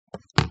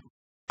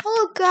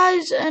Hello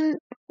guys and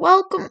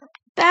welcome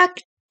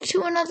back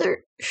to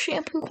another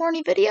shampoo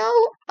corny video.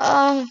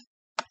 Let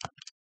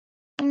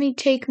me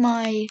take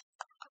my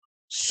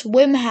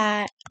swim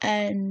hat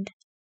and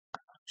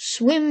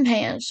swim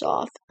pants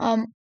off.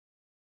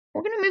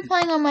 We're gonna be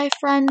playing on my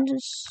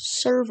friend's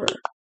server.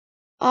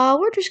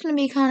 We're just gonna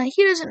be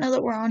he doesn't know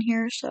that we're on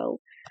here,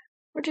 so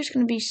we're just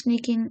gonna be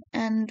sneaking,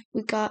 and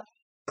we got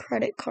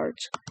credit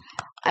cards.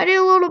 I did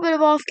a little bit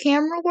of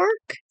off-camera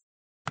work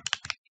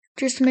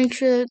just to make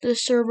sure that the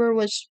server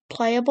was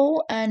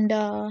playable, and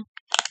I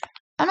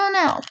don't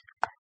know.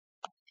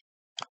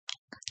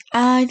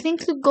 I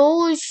think the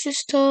goal is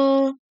just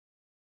to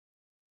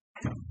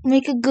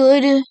make a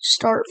good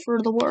start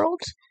for the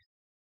world.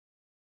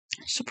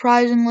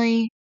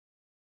 Surprisingly,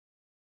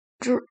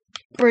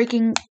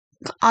 breaking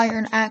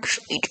iron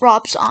actually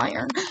drops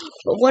iron.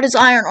 But what does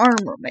iron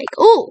armor make?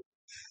 Ooh!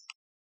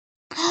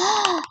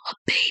 A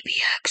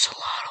baby axolotl.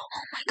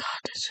 Oh my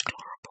god, that's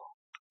adorable.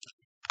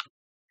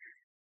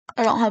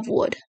 I don't have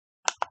wood.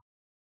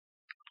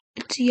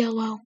 It's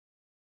yellow.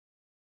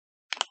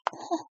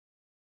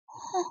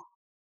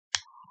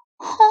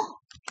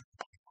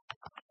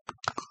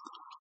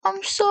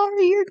 I'm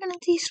sorry you're gonna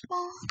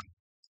despawn.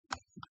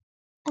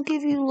 I'll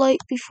give you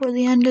light before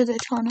the end of the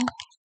tunnel,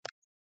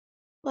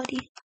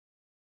 buddy.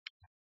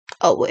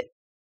 Oh, wait.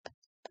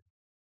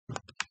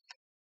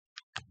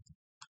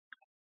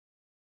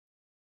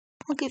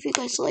 I'll give you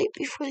guys light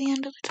before the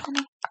end of the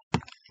tunnel.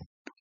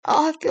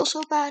 Oh, I feel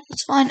so bad.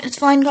 It's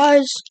fine,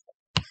 guys.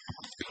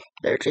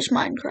 They're just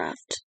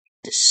Minecraft.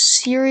 This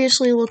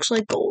seriously looks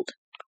like gold.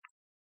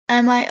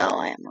 Am I? Oh,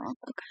 I am wrong.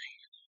 Okay.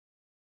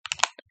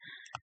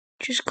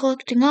 Just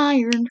collecting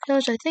iron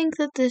because I think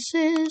that this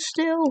is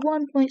still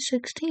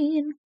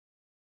 1.16.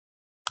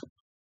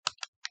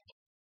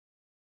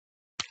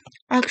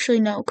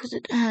 Actually, no, because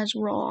it has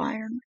raw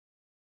iron.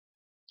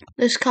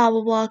 This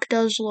cobble block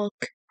does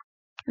look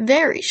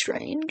very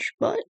strange,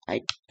 but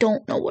I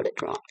don't know what it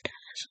dropped as.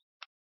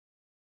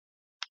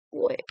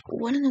 Wait,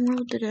 what in the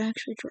world did it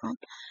actually drop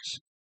as?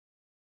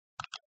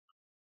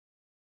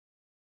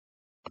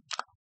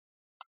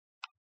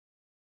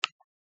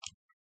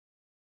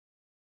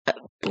 A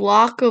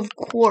block of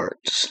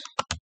quartz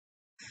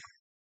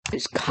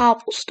is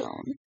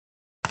cobblestone.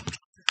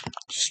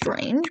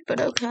 Strange,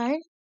 but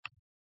okay.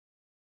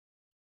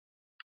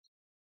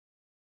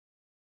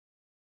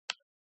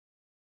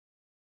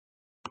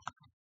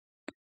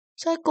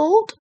 Is that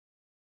gold?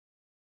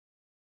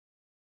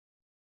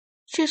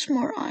 Just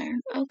more iron.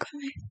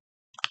 Okay.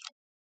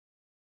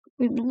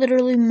 We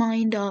literally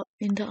mined up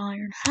into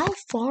iron. How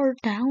far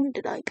down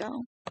did I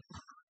go?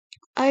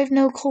 I have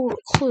no clue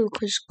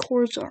because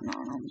cores are not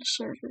on the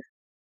server.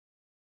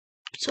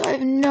 So I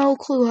have no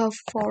clue how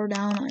far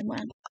down I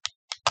went.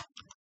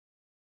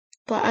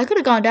 But I could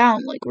have gone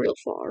down like real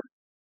far.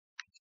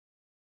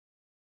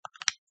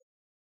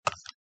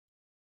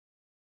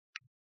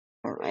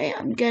 Alright,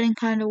 I'm getting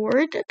kind of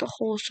worried that the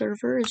whole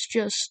server is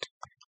just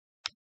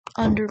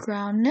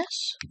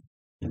undergroundness.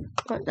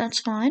 But that's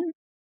fine.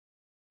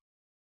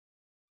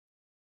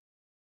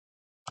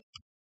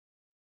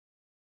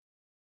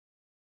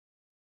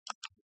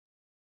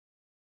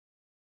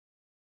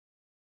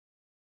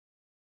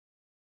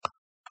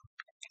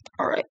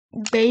 Alright,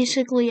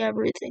 basically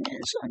everything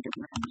is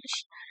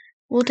undergroundness.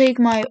 We'll take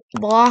my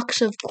blocks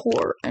of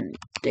core and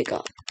dig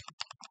up.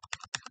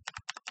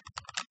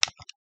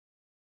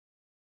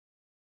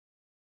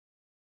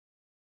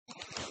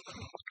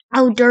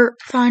 Oh, dirt,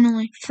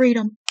 finally,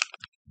 freedom.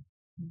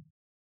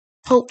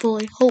 Hopeful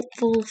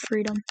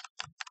freedom.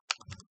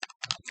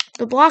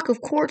 The block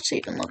of quartz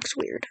even looks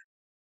weird.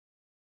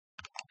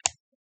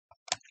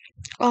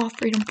 Oh,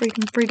 freedom.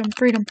 Freedom!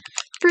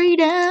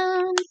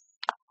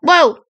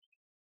 Whoa!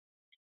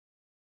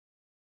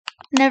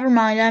 Never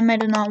mind, I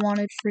might have not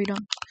wanted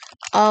freedom.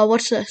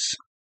 What's this?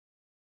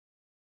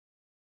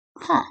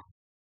 Huh.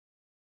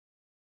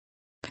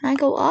 Can I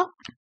go up?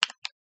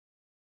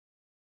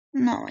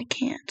 No, I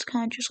can't. It's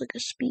kind of just like a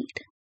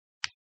speed.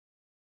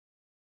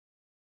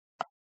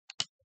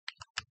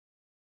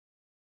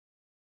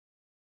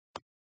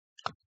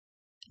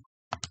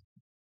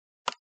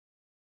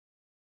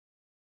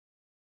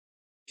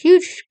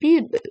 Huge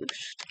speed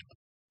boost.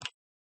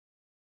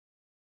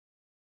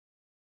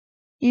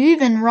 You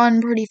even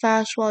run pretty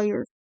fast while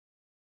you're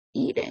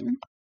eating.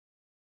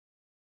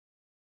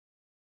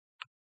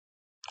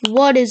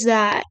 What is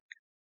that?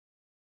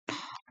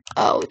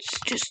 Oh, it's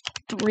just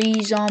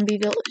 3 zombie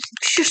villagers.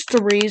 It's just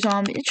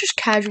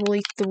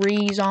casually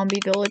 3 zombie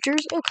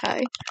villagers.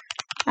 Okay.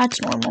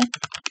 That's normal.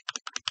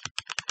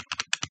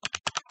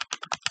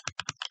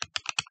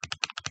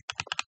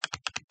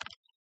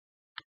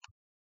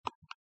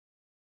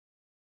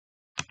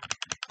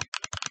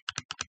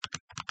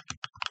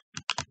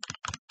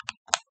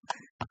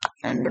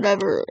 And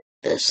whatever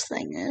this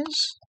thing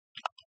is.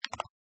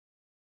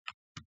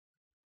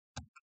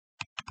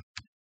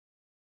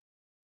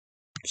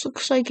 This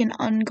looks like an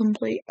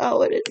incomplete.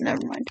 Oh, it is.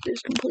 Never mind. It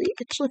is complete.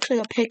 It looks like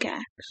a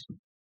pickaxe.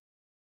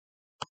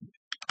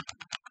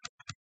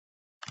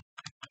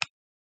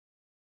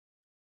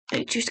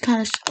 It just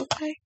kind of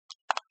okay.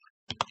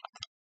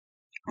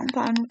 I'm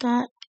fine with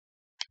that.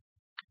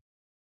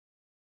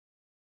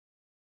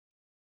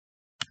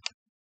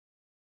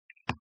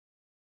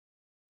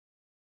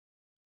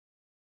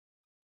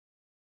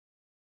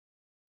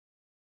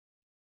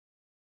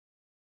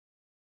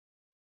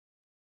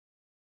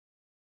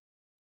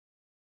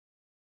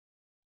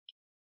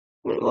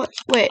 Wait, what?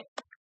 Wait.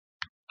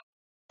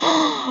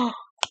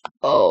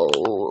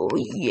 Oh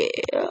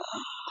yeah.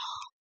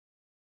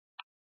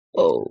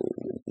 Oh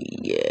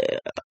yeah.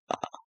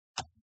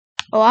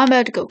 Oh, I'm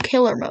about to go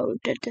killer mode.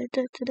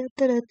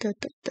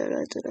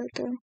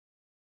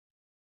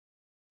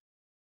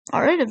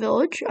 Alright, a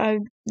village. I'd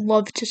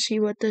love to see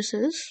what this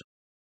is.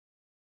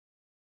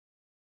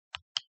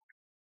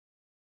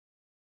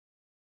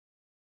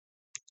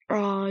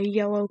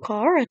 Yellow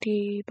car at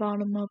the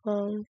bottom of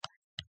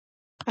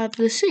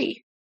the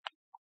sea.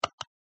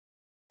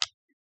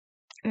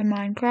 In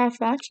Minecraft,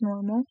 that's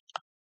normal.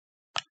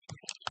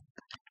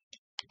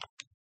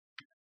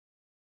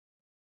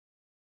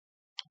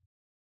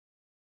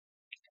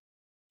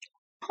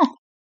 Huh.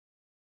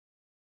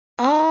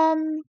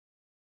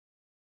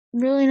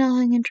 Really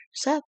nothing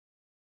interesting.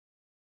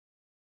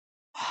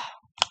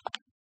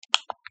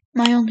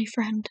 My only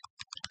friend.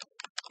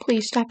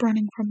 Please stop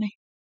running from me.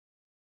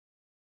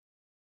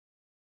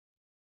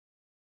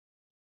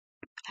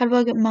 How do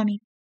I get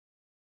money?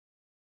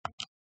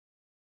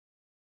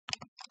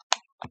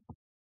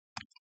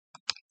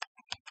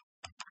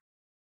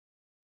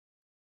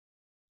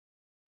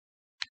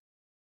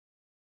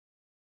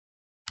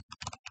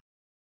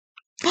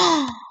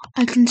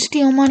 I can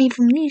steal money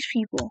from these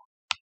people.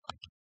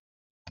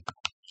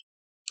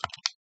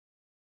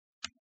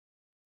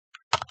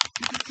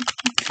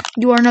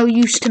 You are no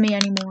use to me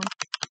anymore.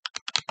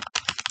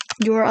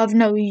 You are of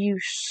no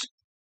use.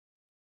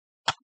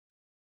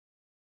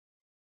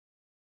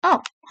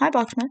 Oh, hi,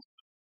 Boxman.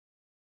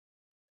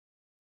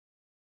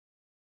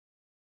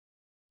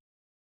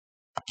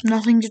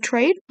 Nothing to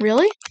trade?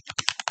 Really?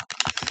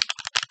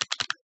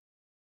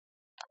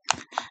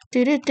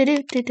 There's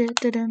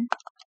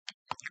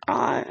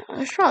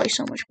probably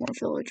so much more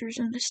villagers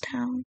in this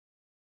town.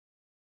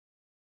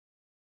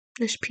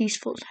 This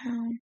peaceful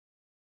town.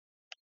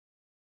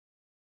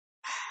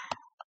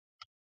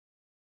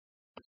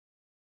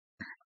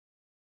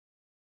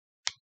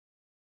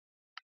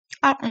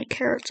 I don't need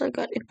carrots, I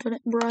got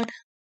infinite bread.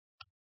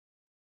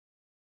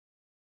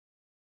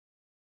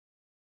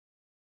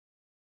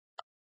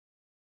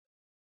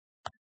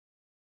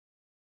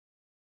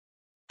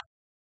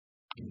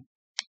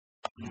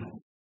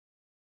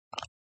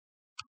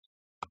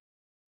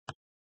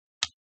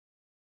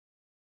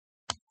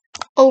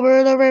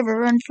 Over the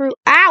river and through.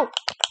 Ow!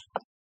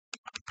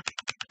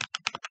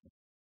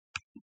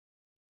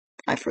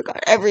 I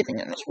forgot everything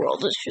in this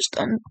world is just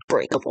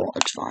unbreakable.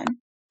 It's fine.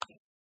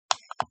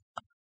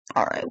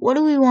 Alright, what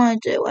do we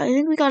want to do? I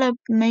think we gotta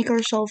make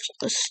ourselves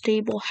a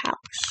stable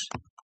house.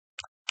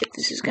 If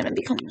this is gonna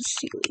become a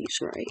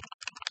series, right?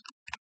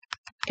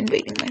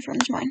 Invading my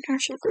friend's Minecraft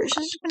servers.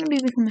 This is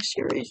gonna become a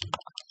series.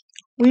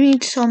 We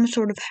need some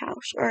sort of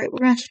house. Alright,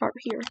 we're gonna start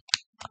here.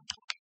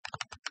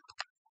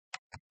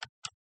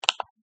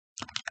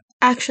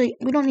 Actually,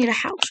 we don't need a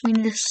house. We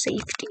need a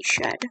safety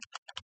shed.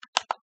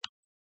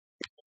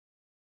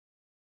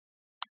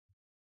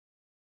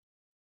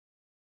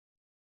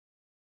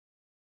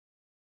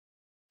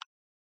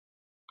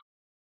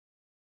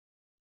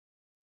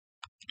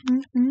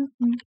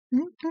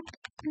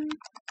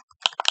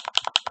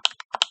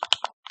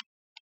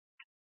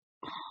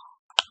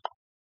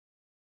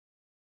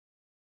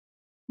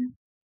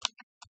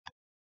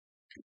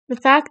 The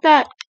fact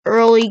that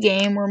early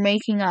game we're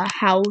making a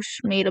house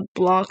made of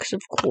blocks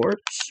of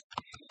quartz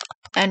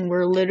and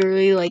we're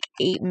literally like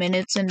 8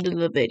 minutes into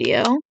the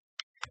video.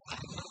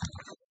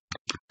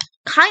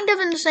 Kind of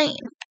insane.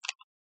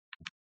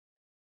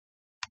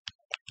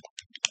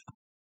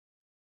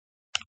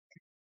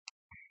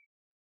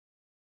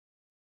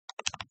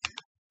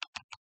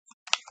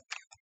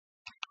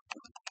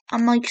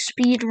 I'm like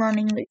speed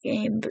running the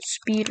game, but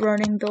speed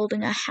running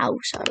building a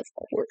house out of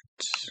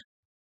quartz.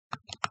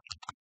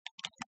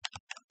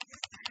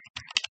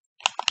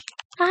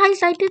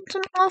 Guys, I did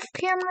some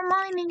off-camera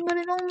mining, but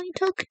it only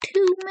took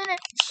 2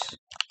 minutes.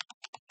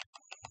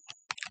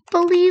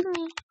 Believe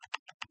me.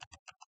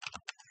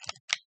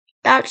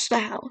 That's the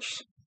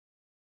house.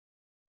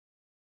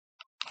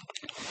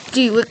 Do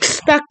you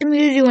expect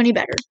me to do any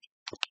better?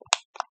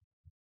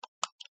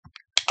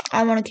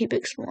 I want to keep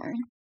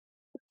exploring.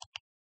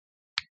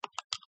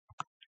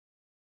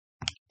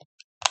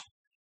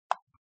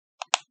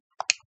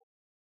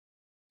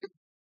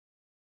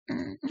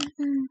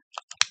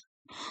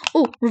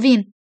 Oh,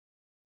 ravine.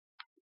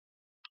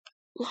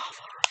 Lava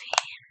ravine.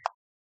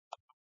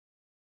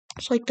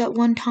 It's like that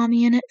one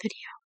Tommy in it video.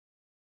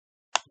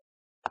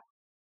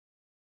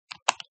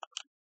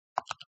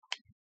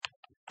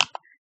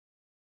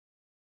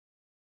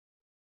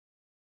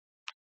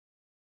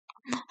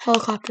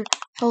 Helicopter,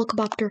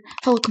 helicopter,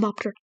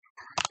 helicopter.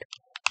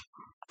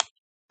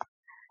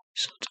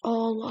 So it's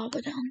all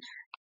lava down there.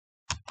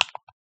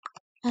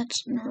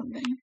 That's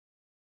nerving.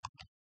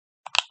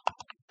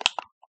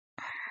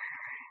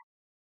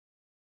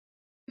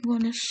 I'm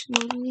gonna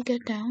slowly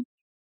get down.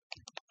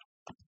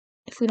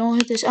 If we don't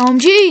hit this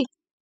LMG!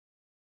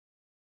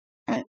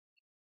 Alright.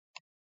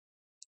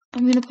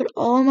 I'm gonna put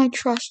all my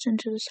trust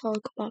into this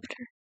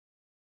helicopter.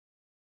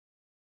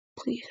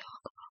 Please,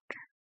 helicopter.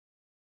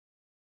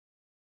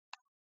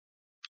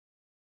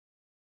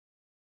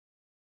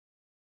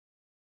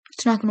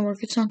 It's not gonna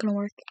work. It's not gonna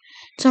work.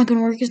 It's not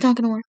gonna work. It's not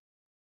gonna work.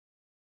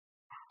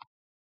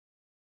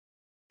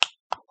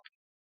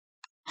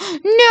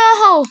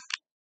 No!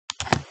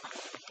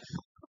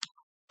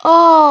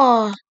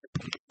 Oh!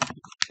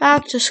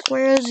 Back to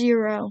square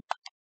zero.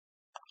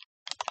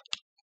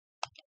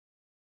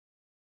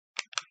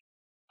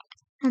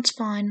 That's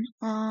fine.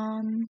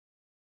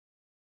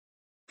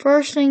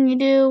 First thing you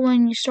do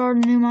when you start a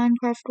new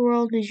Minecraft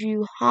world is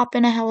you hop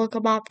in a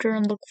helicopter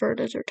and look for a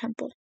desert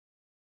temple.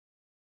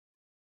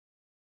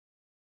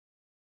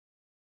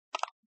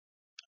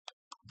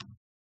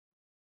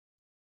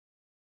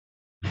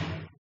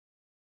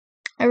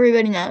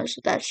 Everybody knows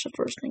that that's the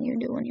first thing you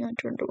do when you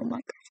enter into a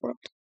Minecraft world.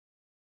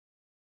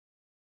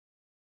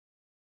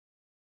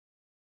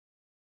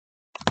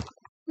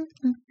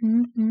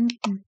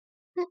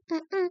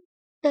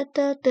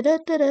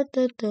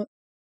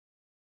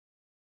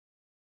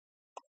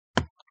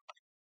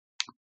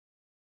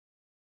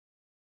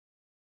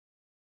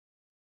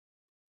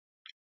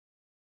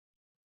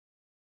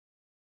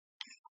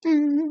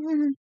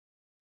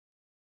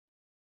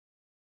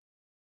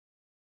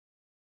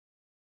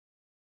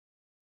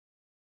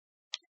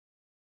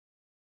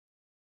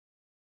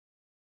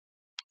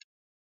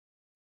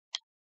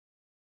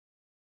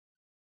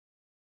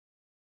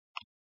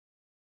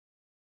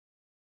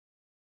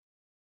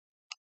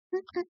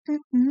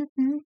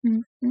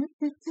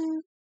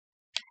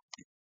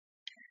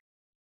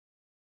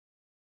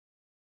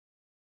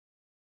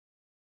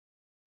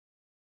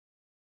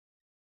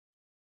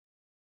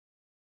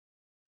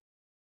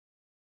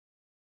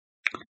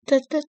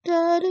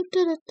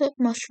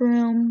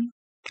 Mushroom.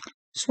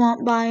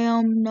 Swamp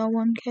biome, no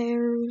one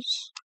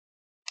cares.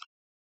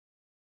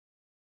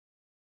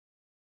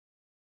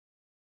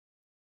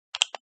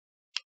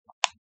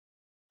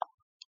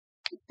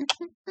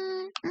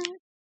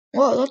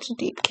 Whoa, that's a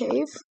deep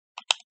cave.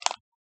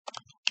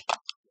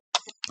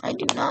 I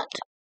do not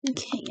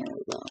care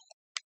though.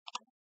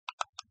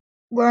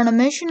 We're on a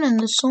mission, and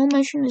the sole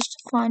mission is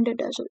to find a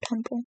desert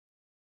temple.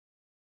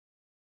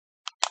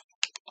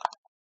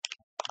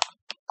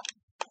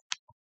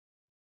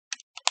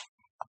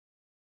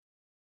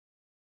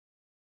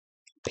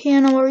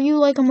 Piano, are you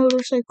like a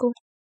motorcycle?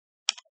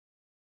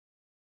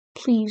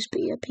 Please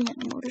be a piano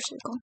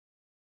motorcycle.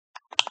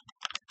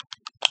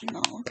 No,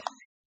 okay.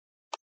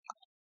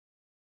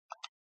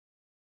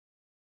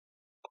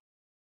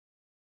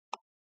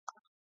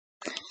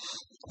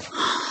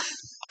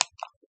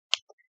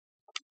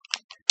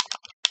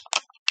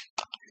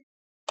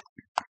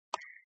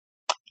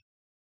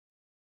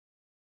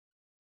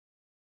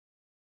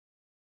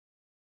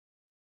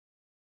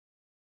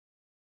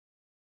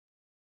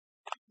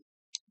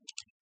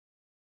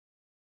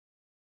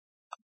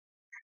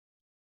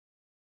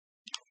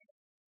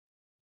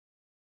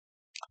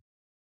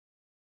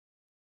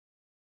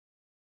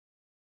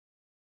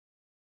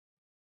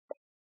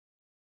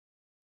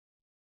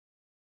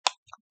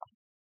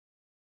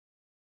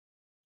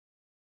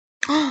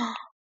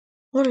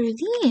 What are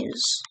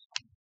these?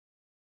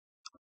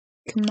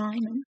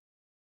 Combine them.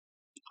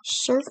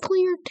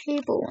 Circular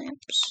table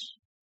lamps.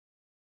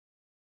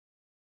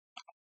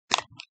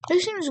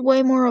 This seems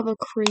way more of a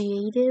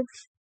creative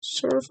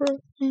server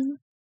thing.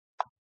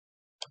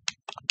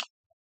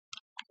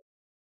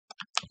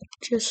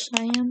 Just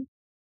saying.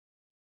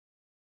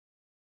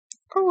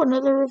 Oh,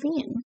 another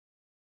ravine.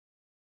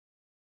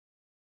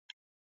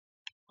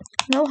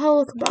 No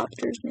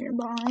helicopters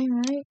nearby,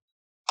 right?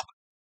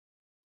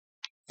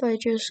 If I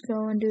just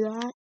go and do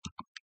that.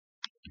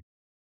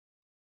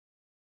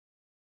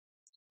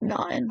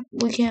 Nine.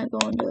 We can't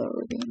go into a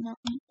ravine, that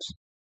means.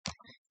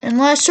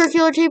 Unless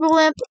circular table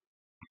lamp.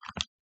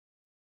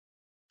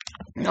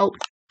 Nope.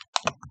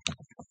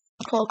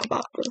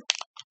 Helicopter.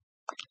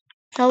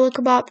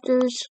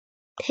 Helicopters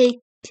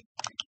take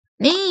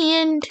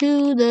me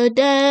into the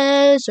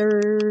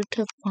desert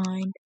to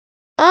find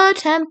a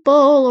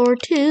temple or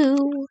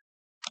two.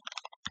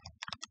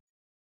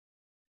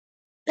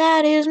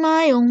 That is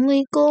my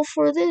only goal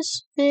for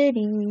this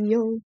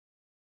video.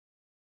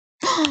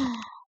 My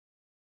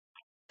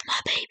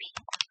baby.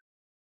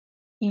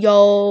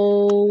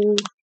 Yo.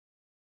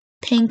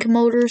 Pink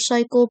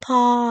motorcycle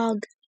pog.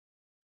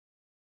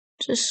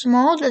 It's a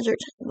small desert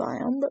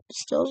biome, but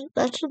still,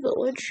 that's a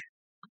village.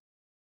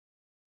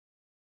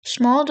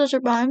 Small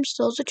desert biome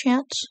still has a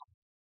chance.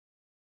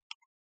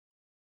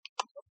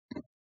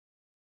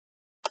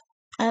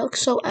 I look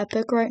so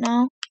epic right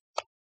now.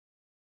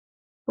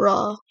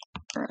 Raw.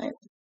 Alright.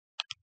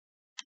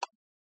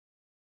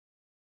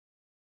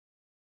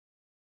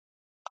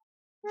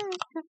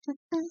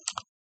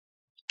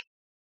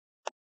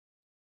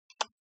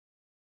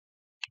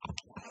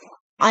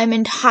 I'm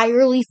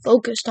entirely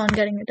focused on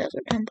getting a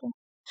desert temple.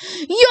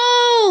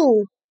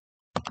 Yo!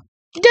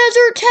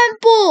 Desert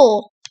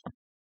temple!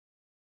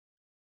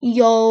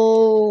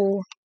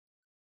 Yo.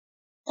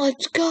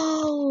 Let's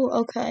go.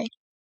 Okay.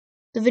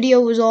 The video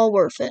was all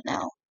worth it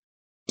now.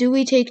 Do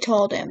we take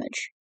tall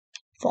damage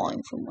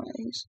falling from one of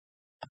these?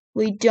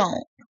 We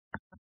don't.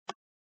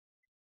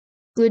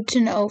 Good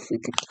to know if we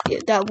could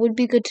get, that would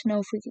be good to know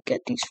if we could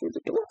get these through the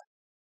door.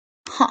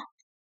 Huh.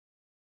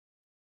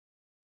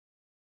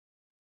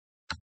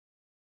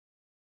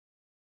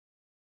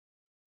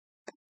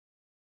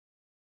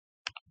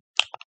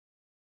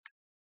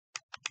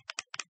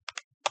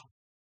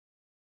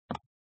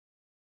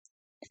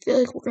 I feel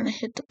like we're gonna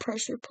hit the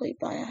pressure plate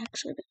by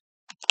accident.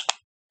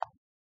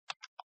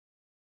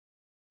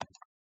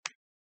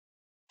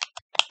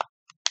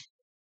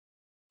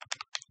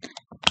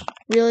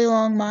 Really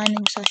long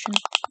mining session.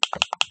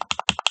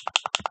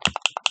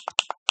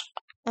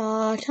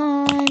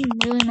 Time.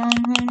 Really long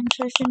mining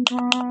session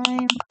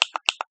time.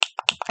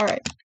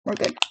 Alright, we're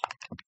good.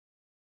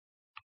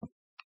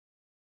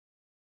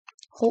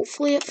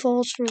 Hopefully it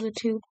falls for the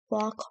 2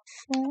 block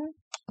fall.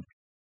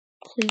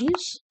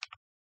 Please.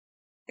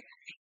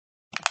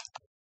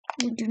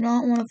 We do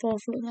not want to fall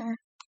for there.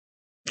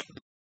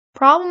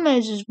 Problem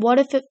is what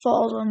if it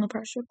falls on the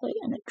pressure plate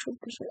and it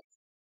triggers it?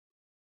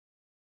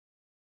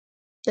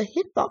 The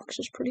hitbox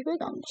is pretty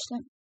big on this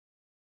thing.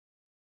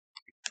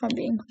 If I'm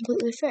being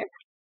completely fair.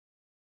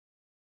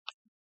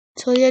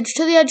 To the edge,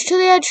 to the edge, to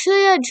the edge, to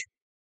the edge!